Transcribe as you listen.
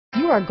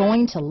are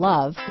going to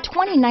love the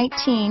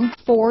 2019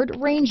 Ford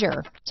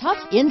Ranger. Tough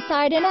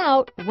inside and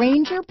out,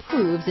 Ranger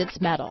proves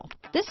its mettle.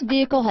 This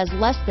vehicle has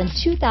less than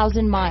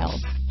 2,000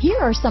 miles. Here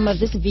are some of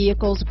this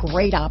vehicle's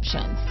great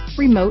options: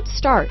 remote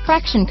start,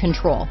 traction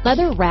control,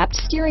 leather-wrapped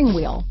steering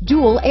wheel,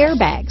 dual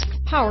airbags,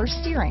 power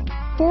steering,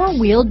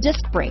 four-wheel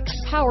disc brakes,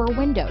 power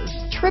windows,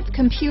 trip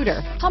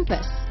computer,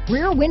 compass,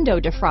 rear window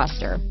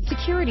defroster,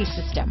 security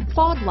system,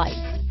 fog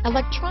lights,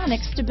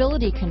 electronic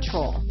stability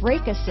control,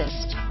 brake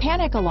assist,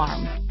 panic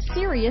alarm,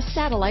 Sirius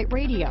satellite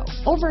radio,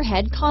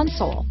 overhead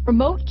console,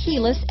 remote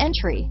keyless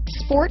entry,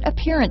 sport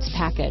appearance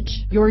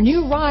package. Your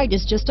new ride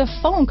is just a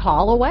phone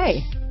call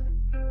away.